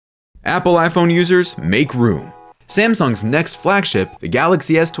Apple iPhone users, make room. Samsung's next flagship, the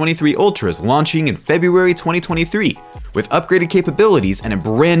Galaxy S23 Ultra, is launching in February 2023 with upgraded capabilities and a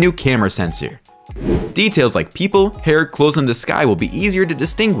brand new camera sensor. Details like people, hair, clothes in the sky will be easier to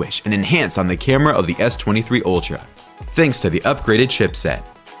distinguish and enhance on the camera of the S23 Ultra, thanks to the upgraded chipset.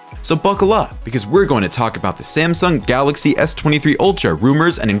 So buckle up, because we're going to talk about the Samsung Galaxy S23 Ultra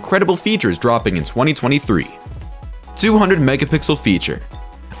rumors and incredible features dropping in 2023. 200 megapixel feature.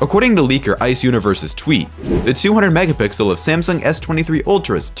 According to leaker Ice Universe's tweet, the 200 megapixel of Samsung S23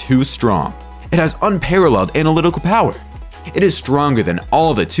 Ultra is too strong. It has unparalleled analytical power. It is stronger than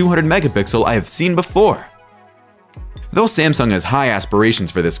all the 200 megapixel I have seen before. Though Samsung has high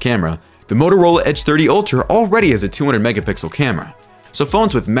aspirations for this camera, the Motorola Edge 30 Ultra already has a 200 megapixel camera, so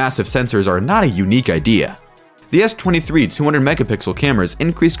phones with massive sensors are not a unique idea. The S23 200 megapixel camera's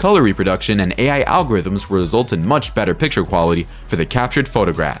increased color reproduction and AI algorithms will result in much better picture quality for the captured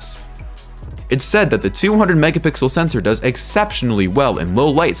photographs. It's said that the 200 megapixel sensor does exceptionally well in low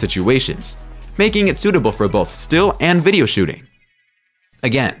light situations, making it suitable for both still and video shooting.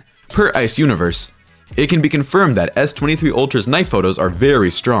 Again, per Ice Universe, it can be confirmed that S23 Ultra's night photos are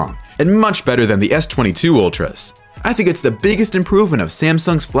very strong and much better than the S22 Ultras. I think it's the biggest improvement of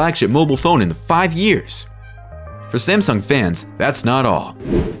Samsung's flagship mobile phone in 5 years. For Samsung fans, that's not all.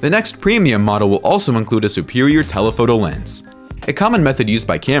 The next premium model will also include a superior telephoto lens. A common method used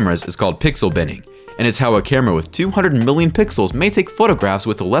by cameras is called pixel binning, and it's how a camera with 200 million pixels may take photographs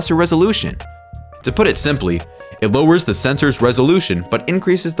with a lesser resolution. To put it simply, it lowers the sensor's resolution but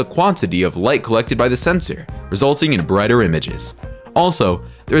increases the quantity of light collected by the sensor, resulting in brighter images. Also,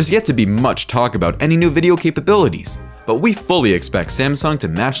 there is yet to be much talk about any new video capabilities, but we fully expect Samsung to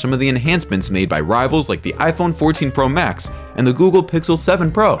match some of the enhancements made by rivals like the iPhone 14 Pro Max and the Google Pixel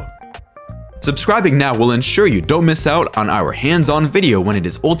 7 Pro. Subscribing now will ensure you don't miss out on our hands-on video when it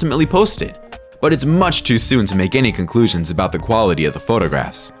is ultimately posted, but it's much too soon to make any conclusions about the quality of the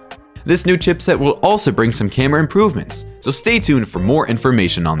photographs. This new chipset will also bring some camera improvements, so stay tuned for more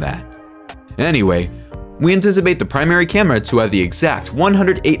information on that. Anyway, we anticipate the primary camera to have the exact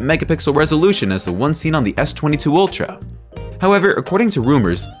 108 megapixel resolution as the one seen on the S22 Ultra. However, according to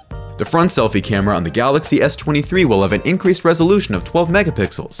rumors, the front selfie camera on the Galaxy S23 will have an increased resolution of 12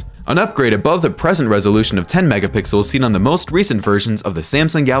 megapixels, an upgrade above the present resolution of 10 megapixels seen on the most recent versions of the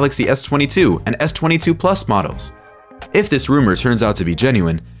Samsung Galaxy S22 and S22 Plus models. If this rumor turns out to be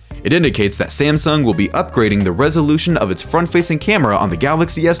genuine, it indicates that Samsung will be upgrading the resolution of its front-facing camera on the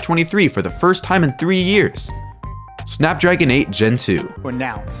Galaxy S23 for the first time in 3 years. Snapdragon 8 Gen 2. To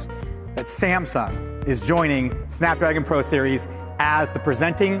announce that Samsung is joining Snapdragon Pro Series as the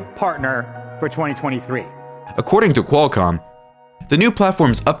presenting partner for 2023. According to Qualcomm, the new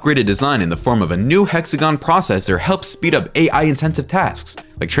platform's upgraded design in the form of a new hexagon processor helps speed up AI-intensive tasks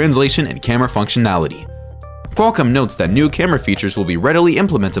like translation and camera functionality. Qualcomm notes that new camera features will be readily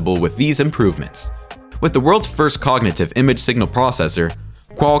implementable with these improvements. With the world's first cognitive image signal processor,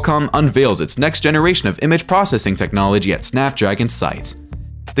 Qualcomm unveils its next generation of image processing technology at Snapdragon's site.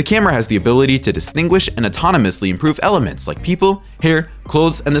 The camera has the ability to distinguish and autonomously improve elements like people, hair,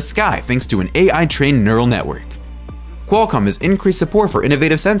 clothes, and the sky thanks to an AI-trained neural network. Qualcomm has increased support for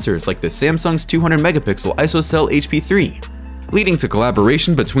innovative sensors like the Samsung's 200 megapixel ISOCELL HP3, leading to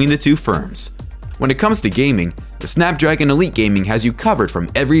collaboration between the two firms. When it comes to gaming, the Snapdragon Elite Gaming has you covered from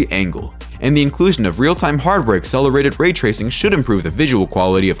every angle, and the inclusion of real-time hardware accelerated ray tracing should improve the visual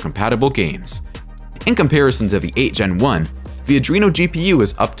quality of compatible games. In comparison to the 8 Gen 1, the Adreno GPU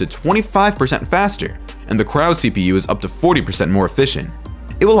is up to 25% faster, and the Cryo CPU is up to 40% more efficient.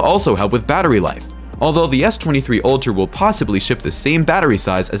 It will also help with battery life, although the S23 Ultra will possibly ship the same battery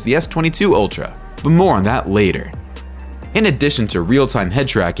size as the S22 Ultra, but more on that later. In addition to real-time head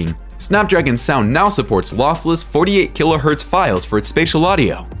tracking, Snapdragon Sound now supports lossless 48 kHz files for its spatial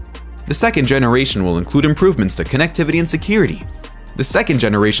audio. The second generation will include improvements to connectivity and security. The second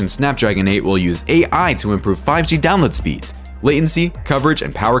generation Snapdragon 8 will use AI to improve 5G download speeds, latency, coverage,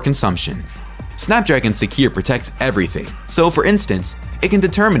 and power consumption. Snapdragon Secure protects everything, so for instance, it can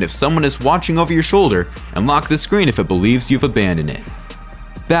determine if someone is watching over your shoulder and lock the screen if it believes you've abandoned it.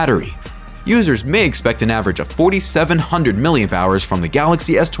 Battery. Users may expect an average of 4,700 mAh from the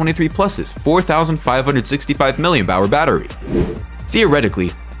Galaxy S23 Plus's 4,565 mAh battery.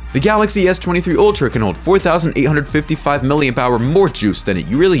 Theoretically, the Galaxy S23 Ultra can hold 4,855 mAh more juice than it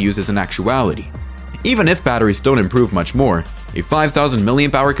really uses in actuality. Even if batteries don't improve much more, a 5,000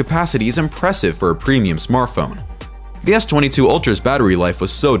 mAh capacity is impressive for a premium smartphone. The S22 Ultra's battery life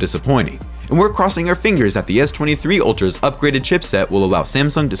was so disappointing, and we're crossing our fingers that the S23 Ultra's upgraded chipset will allow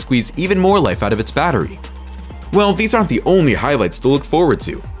Samsung to squeeze even more life out of its battery. Well, these aren't the only highlights to look forward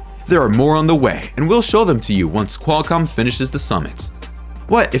to. There are more on the way, and we'll show them to you once Qualcomm finishes the summits.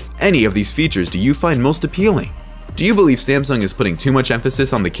 What, if any, of these features do you find most appealing? Do you believe Samsung is putting too much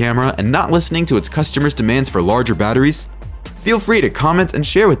emphasis on the camera and not listening to its customers' demands for larger batteries? Feel free to comment and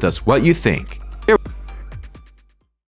share with us what you think.